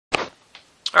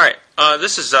All right.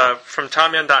 This is from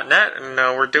TomYoung.net, and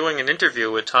we're doing an interview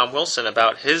with Tom Wilson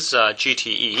about his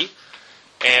GTE,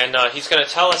 and he's going to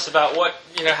tell us about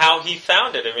how he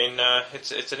found it. I mean,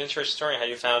 it's an interesting story how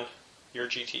you found your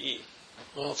GTE.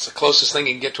 Well, it's the closest thing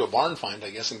you can get to a barn find,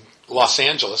 I guess, in Los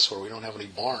Angeles, where we don't have any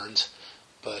barns.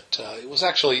 But it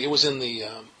was in the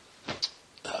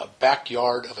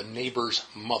backyard of a neighbor's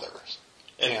mother.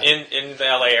 In the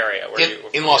LA area?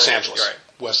 In Los Angeles, right.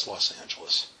 West Los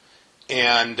Angeles.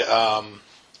 And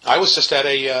I was just at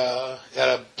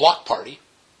a block party,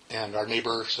 and our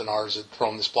neighbors and ours had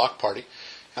thrown this block party,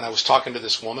 and I was talking to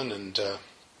this woman, and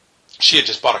she had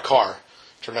just bought a car.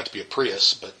 It turned out to be a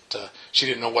Prius, but she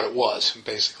didn't know what it was.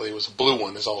 Basically, it was a blue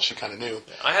one is all she kind of knew.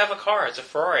 I have a car. It's a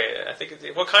Ferrari. I think.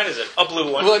 What kind is it? A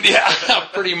blue one? Well, yeah,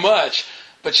 pretty much.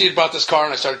 But she had bought this car,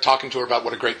 and I started talking to her about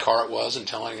what a great car it was and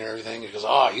telling her everything. She goes,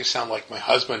 "Oh, you sound like my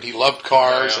husband. He loved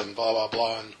cars," and blah, blah,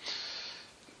 blah.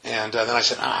 And then I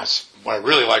said, what I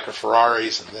really like are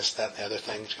Ferraris and this, that, and the other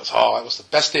thing. She goes, "Oh, it was the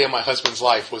best day of my husband's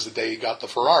life was the day he got the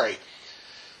Ferrari."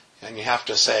 And you have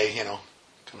to say, kind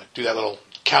of do that little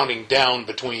counting down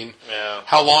between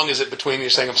how long is it between you're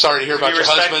saying, "I'm sorry to hear about your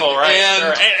husband," right?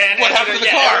 and what happened to the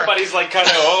car. Everybody's like kind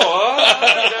of,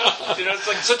 it's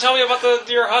like, so tell me about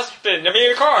your husband. I mean,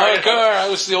 your car. My car. I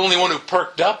was the only one who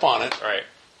perked up on it. Right.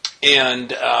 And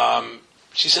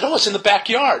she said, "Oh, it's in the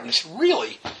backyard." And I said,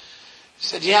 "Really?" She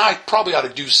said, "Yeah, I probably ought to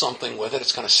do something with it.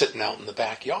 It's kind of sitting out in the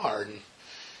backyard."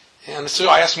 And so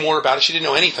I asked more about it. She didn't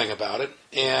know anything about it.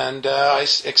 And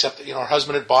except that, her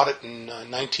husband had bought it in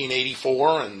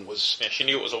 1984 and was... Yeah, she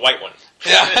knew it was a white one.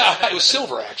 Yeah, it was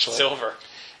silver, actually. Silver.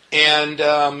 And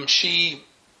she,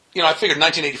 I figured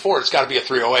 1984, it's got to be a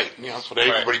 308. That's what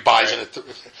everybody buys in it.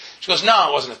 She goes, "No,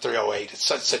 it wasn't a 308.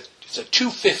 It's a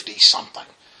 250 something."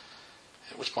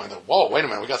 At which point I thought, whoa, wait a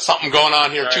minute, we got something going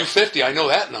on here. Right. 250, I know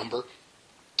that number.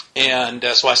 And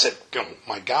so I said, "Oh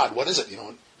my God, what is it?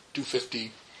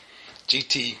 250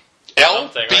 GTL?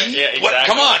 Something, B? Right? Yeah, exactly. What?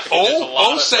 Come on,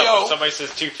 say O. If somebody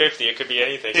says 250, it could be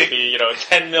anything. It could be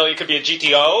 10 million. It could be a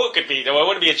GTO. It could be it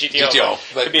wouldn't be a GTO.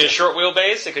 It could be a short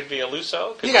wheelbase. It could be a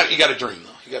Lusso. You got to dream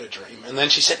though. You got to dream. And then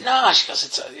she said, "No." She goes,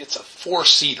 "It's a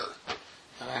 4-seater."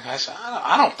 And I said,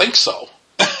 "I don't think so.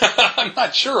 I'm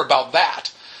not sure about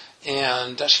that."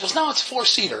 And she goes, "No, it's a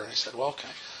 4-seater." And I said, "Well, okay."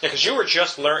 Yeah, because you were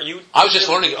just learning. I was just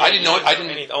learning. I didn't know it. I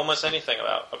didn't almost anything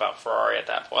about Ferrari at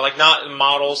that point. Like not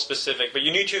model specific, but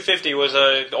you knew 250 was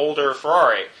an older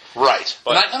Ferrari. Right.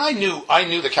 But I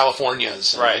knew the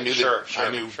Californias. Right. I knew I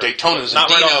knew Daytonas not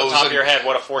and Dinos. Not right off the top of your head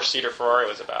what a 4-seater Ferrari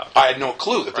was about. I had no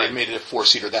clue that they made it a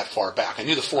 4-seater that far back. I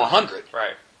knew the 400.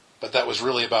 Right. But that was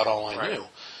really about all I knew.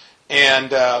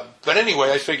 And but anyway,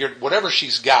 I figured whatever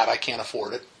she's got, I can't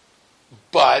afford it.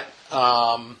 But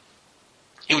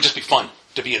it would just be fun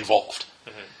to be involved.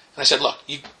 Mm-hmm. And I said, "Look,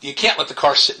 you can't let the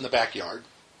car sit in the backyard.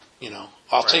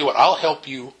 I'll tell you what, I'll help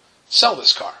you sell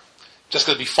this car. Just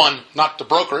going to be fun, not to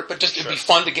broker it, but just it'd be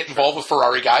fun to get involved with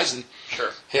Ferrari guys and,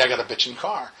 hey, I got a bitchin'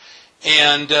 car."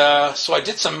 And so I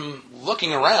did some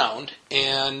looking around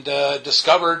and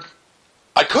discovered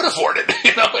I could afford it.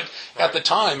 But at the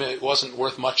time, it wasn't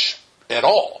worth much at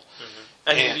all.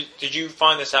 And did you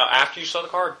find this out after you saw the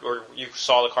car, or you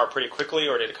saw the car pretty quickly,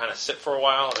 or did it kind of sit for a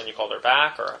while and then you called her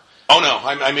back? Or Oh no,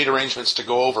 I made arrangements to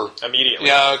go over immediately.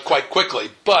 Yeah, quite quickly,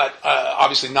 but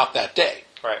obviously not that day.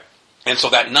 Right. And so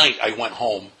that night I went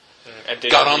home, and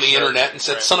got on the internet, and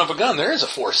said, "Son of a gun, there is a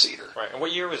 4-seater." Right. And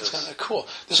what year was this? It's kind of cool.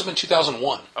 This would have been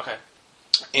 2001. Okay.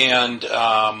 And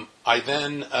I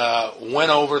then went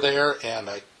over there,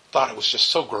 and I thought it was just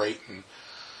so great,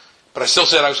 but I still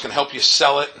said I was going to help you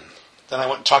sell it. And then I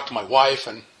went and talked to my wife,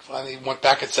 and finally went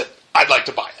back and said, "I'd like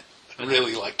to buy it. I'd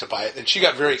really like to buy it." And she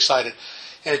got very excited.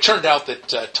 And it turned out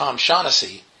that Tom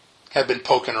Shaughnessy had been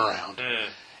poking around. Mm.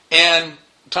 And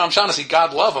Tom Shaughnessy,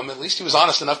 God love him, at least he was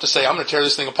honest enough to say, "I'm going to tear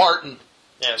this thing apart and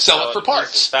sell it for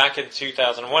parts." Back in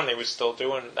 2001, he was still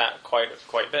doing that quite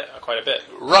a bit.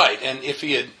 Right, and if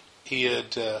he had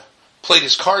played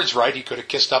his cards right, he could have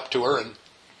kissed up to her and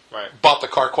bought the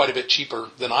car quite a bit cheaper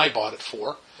than I bought it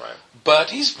for. Right.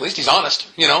 But at least he's honest,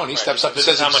 and he steps up and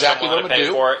says exactly what I'm going to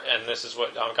do. For it, and this is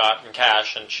what I got in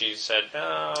cash. And she said,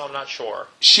 "No, I'm not sure."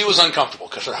 She was uncomfortable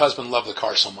because her husband loved the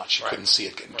car so much she couldn't see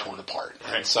it getting torn apart.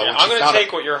 Right. And so I'm going to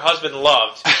take what your husband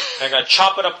loved and I'm going to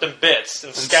chop it up in bits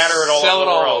and scatter it all over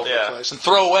the world. The place and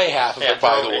throw away half of it.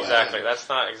 By the way, exactly. That's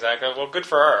not exactly good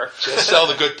for her. Just sell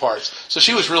the good parts. So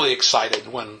she was really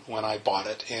excited when I bought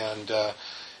it, and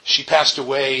she passed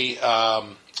away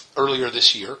earlier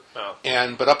this year. Oh.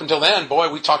 But up until then, boy,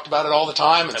 we talked about it all the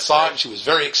time and saw it, and she was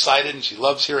very excited, and she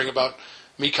loves hearing about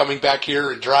me coming back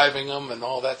here and driving them and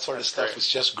all that sort of stuff. Great. Was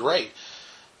just great.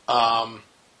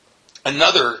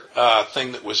 Another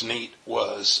thing that was neat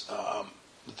was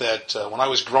that when I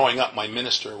was growing up, my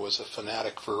minister was a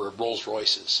fanatic for Rolls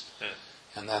Royces,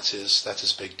 and that's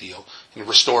his big deal. And he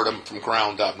restored them from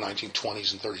ground up,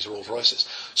 1920s and 30s Rolls Royces.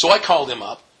 So I called him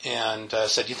up and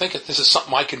said, "Do you think that this is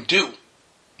something I can do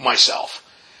myself?"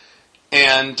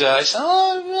 And I said,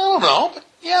 "Oh, I don't know, but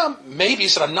yeah, maybe." He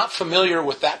said, "I'm not familiar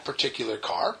with that particular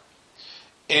car,"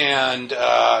 and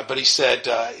but he said,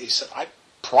 "I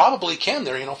probably can.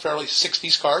 They're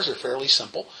 60s cars are fairly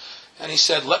simple." And he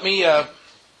said, "Let me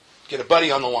get a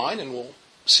buddy on the line, and we'll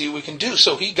see what we can do."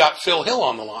 So he got Phil Hill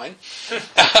on the line.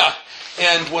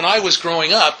 And when I was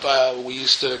growing up, we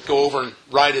used to go over and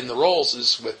ride in the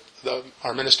Rollses with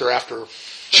our minister after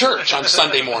church on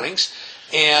Sunday mornings.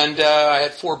 And I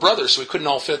had 4 brothers, so we couldn't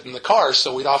all fit in the cars,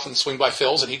 so we'd often swing by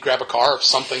Phil's, and he'd grab a car of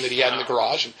something that he had in the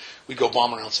garage, and we'd go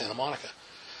bomb around Santa Monica.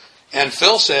 And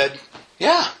Phil said,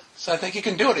 "Yeah, so I think you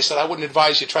can do it." He said, "I wouldn't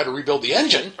advise you try to rebuild the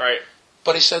engine." Right.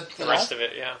 But he said, the rest of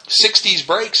it, yeah. 60s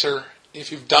brakes are,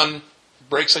 if you've done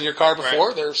brakes on your car before,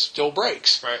 right. they're still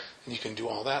brakes. Right. And you can do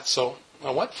all that. So I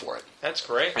went for it. That's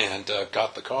great. And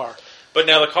got the car. But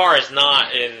now the car is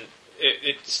not in...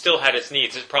 It still had its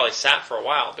needs. It probably sat for a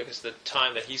while because the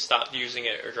time that he stopped using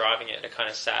it or driving it, it kind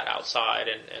of sat outside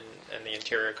and the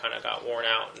interior kind of got worn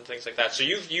out and things like that. So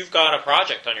you've got a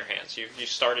project on your hands. You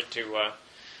started to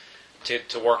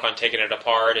work on taking it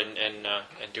apart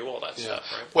and do all that stuff,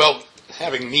 right? Well,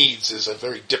 having needs is a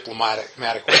very diplomatic way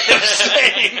of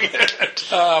saying it.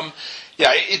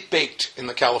 It baked in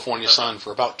the California sun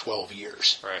for about 12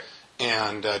 years. Right.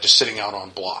 And just sitting out on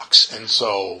blocks. And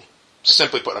so,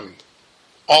 simply put,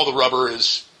 all the rubber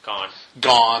is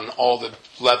gone. All the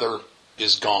leather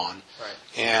is gone. Right.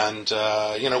 And,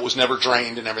 it was never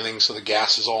drained and everything, so the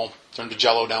gas is all turned to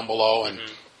jello down below. And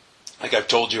like I've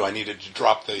told you, I needed to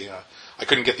drop I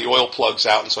couldn't get the oil plugs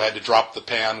out, and so I had to drop the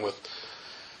pan with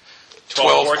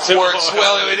 12 quarts.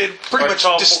 Well, it had pretty much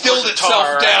distilled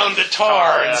itself down to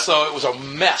tar, and so it was a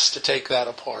mess to take that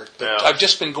apart. But I've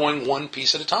just been going one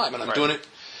piece at a time, and I'm doing it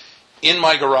in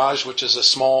my garage, which is a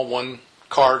small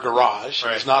one-car garage.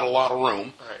 Right. There's not a lot of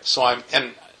room, so I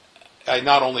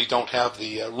not only don't have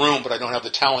the room, but I don't have the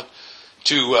talent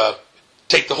to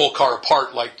take the whole car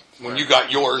apart like when you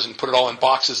got yours and put it all in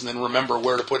boxes and then remember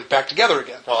where to put it back together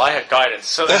again. Well, I had guidance,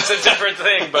 so that's a different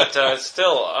thing. But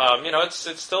still,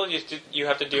 it's still you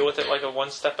have to deal with it like a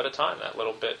one step at a time. That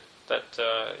little bit that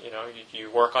you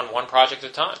work on one project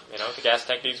at a time. The gas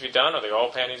tank needs to be done, or the oil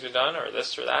pan needs to be done, or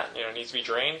this or that. Needs to be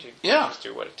drained. You just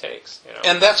do what it takes.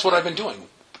 And that's what I've been doing.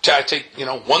 I take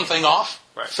one thing off,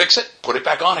 fix it, put it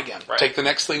back on again. Right. Take the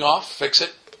next thing off, fix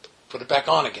it, put it back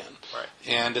on again. Right.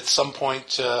 And at some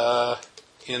point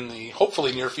in the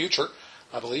hopefully near future,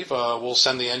 I believe, we'll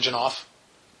send the engine off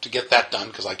to get that done,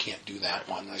 because I can't do that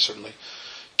one. I certainly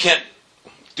can't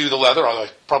do the leather, although I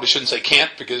probably shouldn't say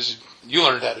can't, because you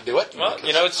learned how to do it. Well,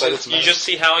 you just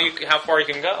see how far you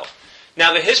can go.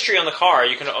 Now, the history on the car,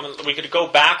 we could go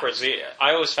backwards.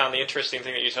 I always found the interesting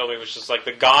thing that you told me was just like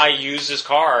the guy used his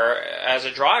car as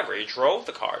a driver. He drove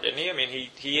the car, didn't he? I mean,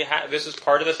 he had, this is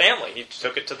part of the family. He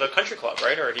took it to the country club,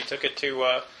 right? Or he took it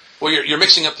to... Well, you're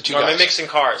mixing up the two guys. I'm mixing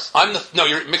cars.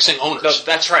 You're mixing owners. No,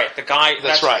 that's right. The guy.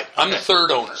 That's right. I'm the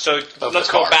third owner. So let's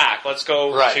go back. Let's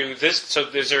go to this. So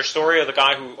is there a story of the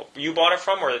guy who you bought it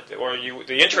from, or you?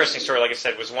 The interesting story, like I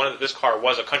said, was this car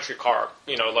was a country car.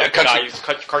 The guy used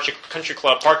country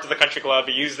club, parked at the country club.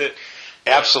 He used it.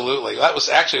 Absolutely. That was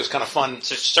kind of fun.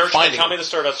 So tell me the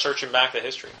story about searching back the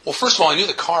history. Well, first of all, I knew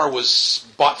the car was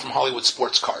bought from Hollywood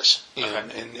Sports Cars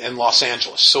in Los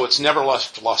Angeles, so it's never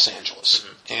left Los Angeles.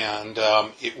 And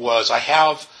it was. I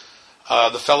have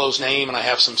the fellow's name, and I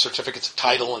have some certificates of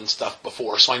title and stuff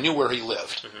before, so I knew where he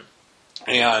lived.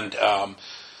 And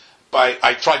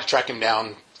I tried to track him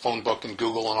down, phone book and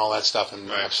Google and all that stuff, and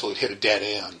absolutely hit a dead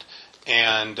end.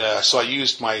 And so I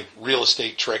used my real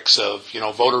estate tricks of,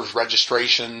 voter's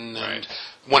registration, and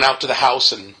went out to the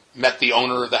house and met the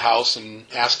owner of the house and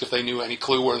asked if they knew any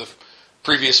clue where the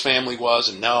previous family was,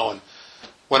 and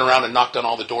went around and knocked on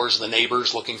all the doors of the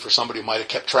neighbors looking for somebody who might have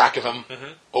kept track of him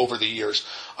over the years.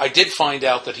 I did find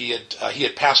out that he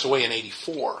had passed away in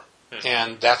 '84,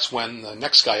 and that's when the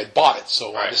next guy had bought it.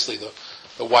 So obviously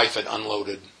the wife had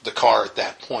unloaded the car at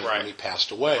that point when he passed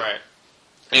away.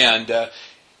 And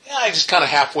I just kind of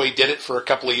halfway did it for a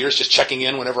couple of years, just checking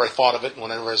in whenever I thought of it and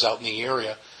whenever I was out in the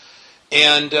area.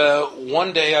 And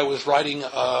one day I was writing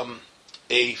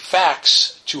a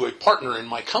fax to a partner in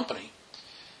my company,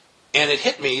 and it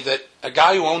hit me that a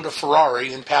guy who owned a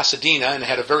Ferrari in Pasadena and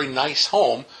had a very nice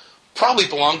home probably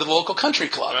belonged to the local country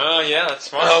club. Oh, yeah, that's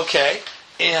smart. Okay.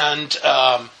 And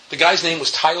the guy's name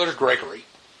was Tyler Gregory.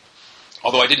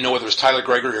 although I didn't know whether it was Tyler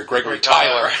Gregory or Gregory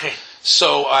Tyler. Right.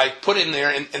 So I put in there,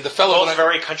 and the fellow... Both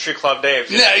very country club names.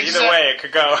 Yeah, Either way, it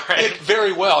could go, right?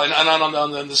 Very well. And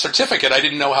on the certificate, I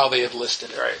didn't know how they had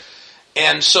listed it. Right.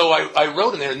 And so I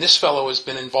wrote in there, and this fellow has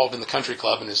been involved in the country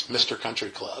club and is Mr. Country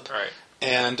Club. Right.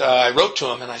 And I wrote to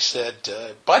him, and I said,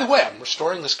 by the way, I'm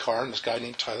restoring this car, and this guy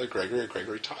named Tyler Gregory, or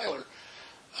Gregory Tyler,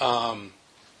 owned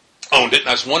it. And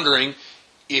I was wondering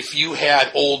if you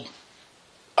had old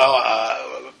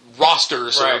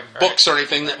rosters or books or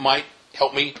anything that might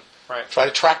help me try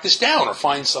to track this down or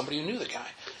find somebody who knew the guy.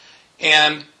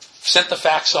 And sent the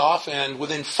fax off, and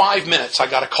within 5 minutes, I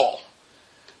got a call.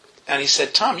 And he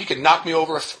said, Tom, you could knock me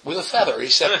over with a feather. He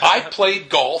said, I played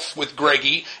golf with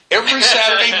Greggy every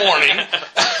Saturday morning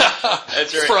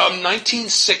That's right. from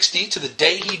 1960 to the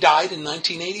day he died in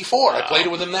 1984. Wow. I played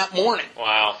it with him that morning.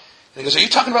 Wow. And he goes, are you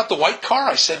talking about the white car?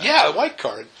 I said, yeah, the white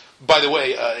car. By the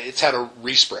way, it's had a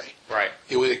respray. Right.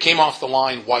 It came off the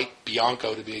line white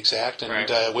Bianco, to be exact, and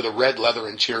with a red leather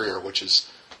interior, which is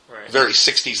very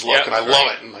 60s look, and I love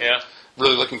it. And I'm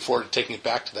really looking forward to taking it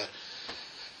back to that.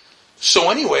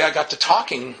 So anyway, I got to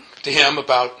talking to him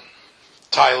about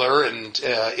Tyler, and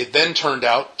it then turned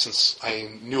out, since I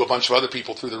knew a bunch of other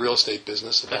people through the real estate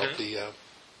business about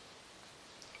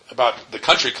the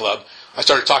country club, I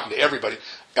started talking to everybody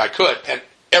I could, and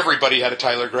everybody had a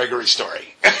Tyler Gregory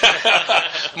story.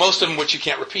 Most of them, which you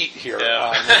can't repeat here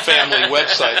on the family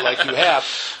website like you have.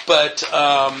 But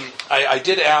I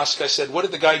did ask. I said, "What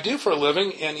did the guy do for a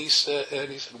living?" And he said,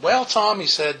 "Well, Tom," he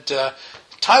said,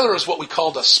 Tyler is what we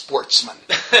called a sportsman,"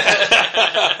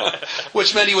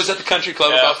 which meant he was at the country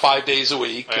club about 5 days a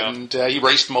week, and he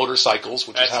raced motorcycles,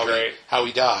 which is how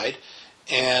he died.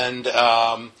 And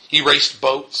he raced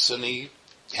boats, and he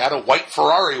had a white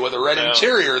Ferrari with a red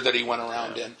interior that he went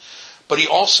around in. But he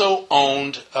also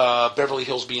owned Beverly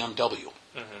Hills BMW.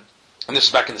 And this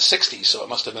is back in the 60s, so it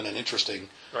must have been an interesting,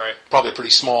 probably a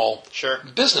pretty small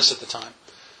business at the time.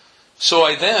 So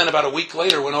I then, about a week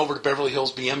later, went over to Beverly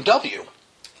Hills BMW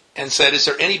and said, is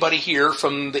there anybody here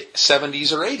from the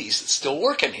 70s or 80s that's still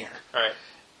working here? Right.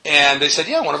 And they said,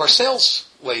 yeah, one of our sales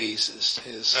ladies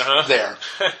is there.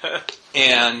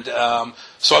 And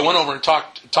so I went over and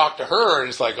talked to her, and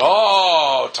it's like,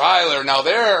 oh, Tyler, now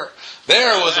there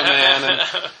was a man. And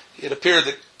it appeared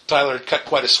that Tyler had cut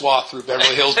quite a swath through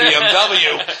Beverly Hills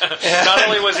BMW. Not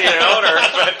only was he an owner,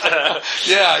 but...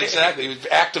 yeah, exactly. He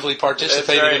actively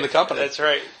participated in the company. That's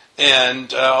right.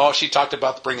 And she talked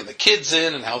about bringing the kids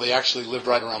in and how they actually lived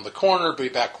right around the corner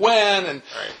back when, and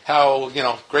how,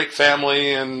 great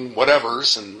family and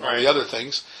whatevers and all the other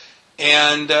things.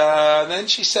 And then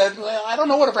she said, well, I don't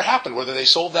know whatever happened, whether they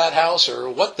sold that house or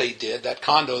what they did, that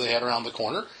condo they had around the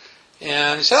corner.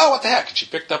 And he said, oh, what the heck? And she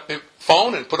picked up the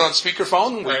phone and put it on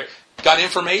speakerphone, and we got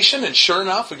information, and sure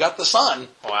enough, we got the son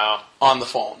on the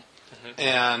phone.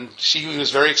 And she was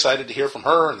very excited to hear from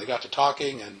her, and they got to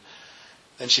talking, and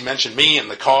then she mentioned me in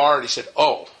the car, and he said,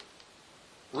 oh,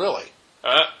 really?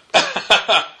 And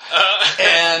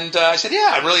I said,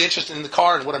 yeah, I'm really interested in the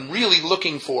car, and what I'm really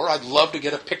looking for, I'd love to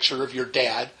get a picture of your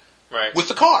dad with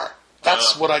the car.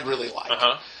 That's what I'd really like.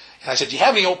 And I said, do you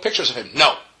have any old pictures of him?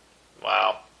 No.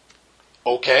 Wow.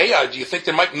 Okay, do you think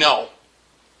there might? No.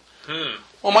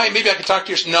 Well, maybe I could talk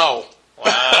to your... No.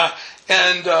 Wow.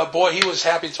 And, boy, he was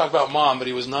happy to talk about Mom, but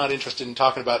he was not interested in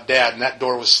talking about Dad, and that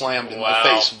door was slammed in the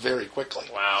face very quickly.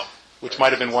 Wow. Which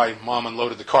might have been why Mom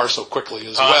unloaded the car so quickly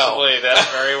as well. Possibly, that's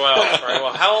very well. Very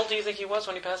well. How old do you think he was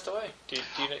when he passed away? Do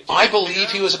you I believe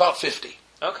he was about 50.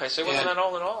 Okay, so he wasn't that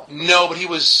old at all. No, but he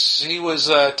was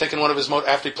taking one of his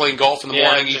after playing golf in the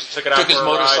morning. He took his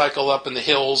motorcycle up in the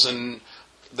hills, and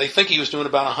they think he was doing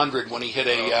about 100 when he hit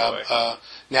a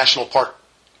national park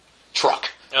truck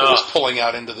that was pulling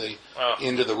out into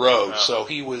the road. So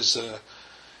he was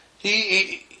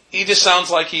he just sounds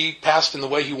like he passed in the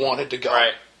way he wanted to go.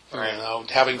 Right.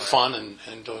 Having fun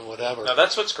and doing whatever. Now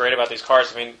that's what's great about these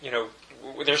cars. I mean,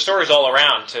 there's stories all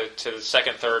around to the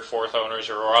second, third, fourth owners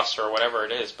or us or whatever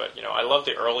it is. But I love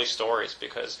the early stories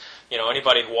because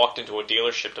anybody who walked into a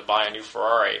dealership to buy a new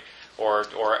Ferrari or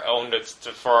owned a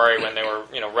Ferrari when they were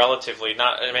relatively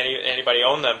not anybody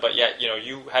owned them, but yet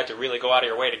you had to really go out of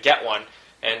your way to get one.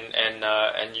 And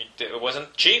it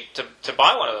wasn't cheap to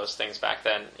buy one of those things back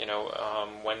then,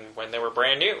 when they were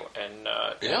brand new, and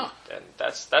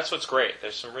that's what's great.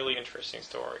 There's some really interesting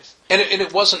stories, and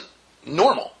it wasn't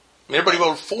normal. I mean, everybody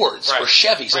rode Fords or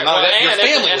Chevys, and your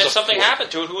family was if something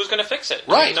happened to it, who was going to fix it?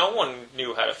 Right, no one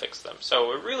knew how to fix them,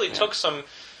 so it really took some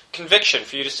conviction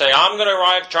for you to say, I'm going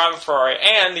to drive a Ferrari,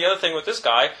 and the other thing with this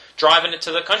guy, driving it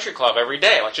to the country club every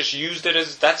day, like just used it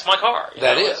as, that's my car.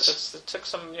 It took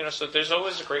some, so there's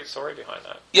always a great story behind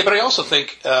that. Yeah, but I also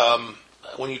think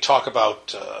when you talk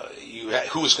about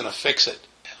who was going to fix it,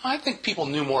 I think people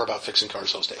knew more about fixing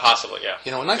cars those days. Possibly, yeah.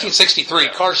 In 1963,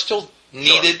 cars still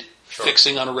needed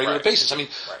fixing on a regular basis. I mean,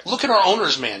 look at our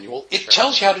owner's manual. It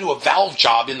tells you how to do a valve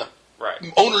job in the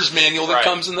owner's manual that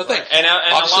comes in the thing. And a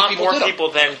lot more people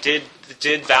then did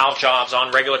valve jobs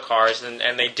on regular cars,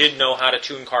 and they did know how to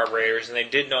tune carburetors, and they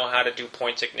did know how to do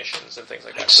points ignitions and things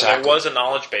like that. Exactly. So there was a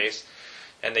knowledge base,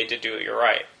 and they did do it. You're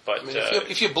right. But I mean,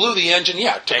 if you blew the engine,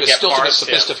 it still took a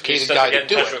sophisticated guy to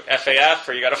do it. FAF,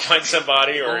 or you got to find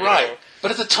somebody, or right.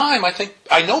 But at the time,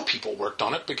 I know people worked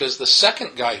on it because the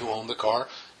second guy who owned the car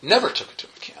never took it to a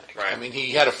mechanic. Right. I mean,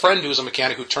 he had a friend who was a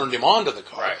mechanic who turned him on to the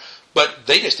car. Right. But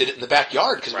they just did it in the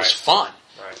backyard because it was fun.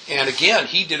 Right. And again,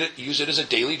 he used it as a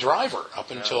daily driver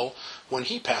up until when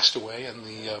he passed away in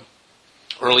the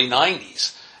early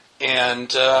 90s.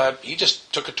 And he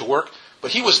just took it to work.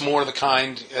 But he was more the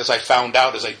kind, as I found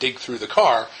out as I dig through the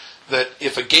car, that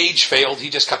if a gauge failed,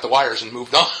 he just cut the wires and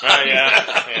moved on.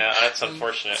 Yeah, that's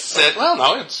unfortunate. Said, well,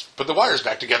 no, put the wires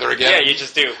back together again. Yeah, you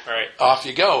just do. Right. Off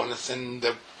you go. And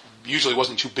usually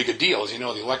wasn't too big a deal. As you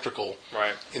know, the electrical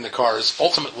in the car is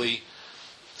ultimately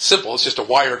simple. It's just a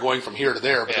wire going from here to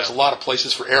there, but there's a lot of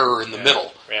places for error in the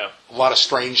middle. Yeah. A lot of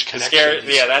strange connections.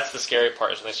 That's the scary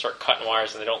part, is when they start cutting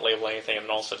wires and they don't label anything, and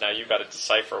all of a sudden now you've got to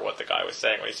decipher what the guy was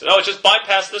saying. When he said, just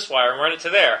bypass this wire and run it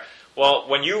to there. Well,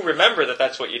 when you remember that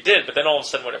that's what you did, but then all of a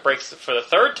sudden when it breaks for the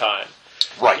third time,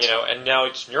 right? And now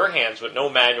it's in your hands with no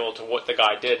manual to what the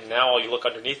guy did, and now you look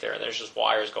underneath there and there's just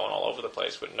wires going all over the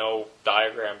place with no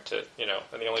diagram to,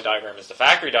 and the only diagram is the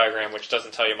factory diagram, which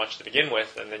doesn't tell you much to begin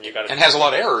with, and then you got to... And has a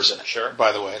lot of errors in it, Sure.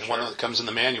 By the way. And one that comes in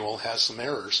the manual has some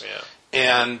errors. Yeah.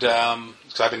 And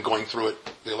because I've been going through it,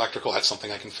 the electrical, that's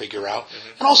something I can figure out.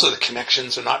 Mm-hmm. And also the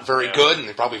connections are not very good, and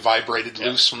they probably vibrated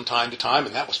loose from time to time,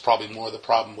 and that was probably more the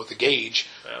problem with the gauge,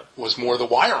 was more the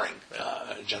wiring,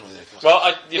 generally.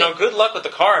 Well, good luck with the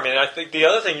car. I mean, I think the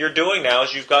other thing you're doing now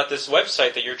is you've got this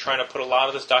website that you're trying to put a lot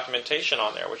of this documentation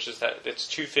on there, which is that it's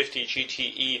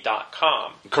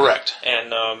 250gte.com. Correct.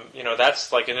 And,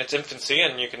 that's like in its infancy,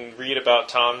 and you can read about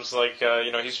Tom's,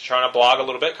 he's trying to blog a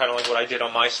little bit, kind of like what I did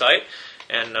on my site.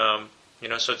 And,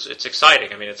 so it's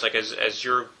exciting. I mean, it's like as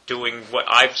you're doing what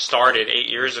I've started 8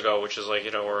 years ago, which is like,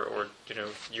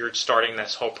 you're starting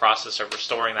this whole process of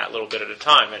restoring that little bit at a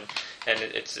time. And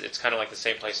it's kind of like the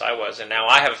same place I was. And now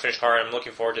I have a finished car, and I'm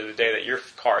looking forward to the day that your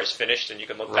car is finished, and you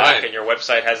can look back, and your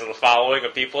website has a little following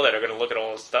of people that are going to look at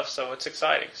all this stuff. So it's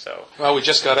exciting. So well, we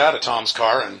just got out of Tom's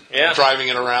car and driving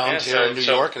it around here in New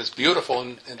York, and it's beautiful,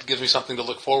 and it gives me something to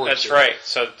look forward to. That's right.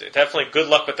 So definitely good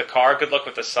luck with the car, good luck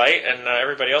with the site, and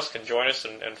everybody else can join us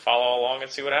and follow along and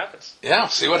see what happens. Yeah,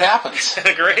 see what happens.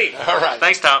 Great. All right.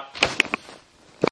 Thanks, Tom.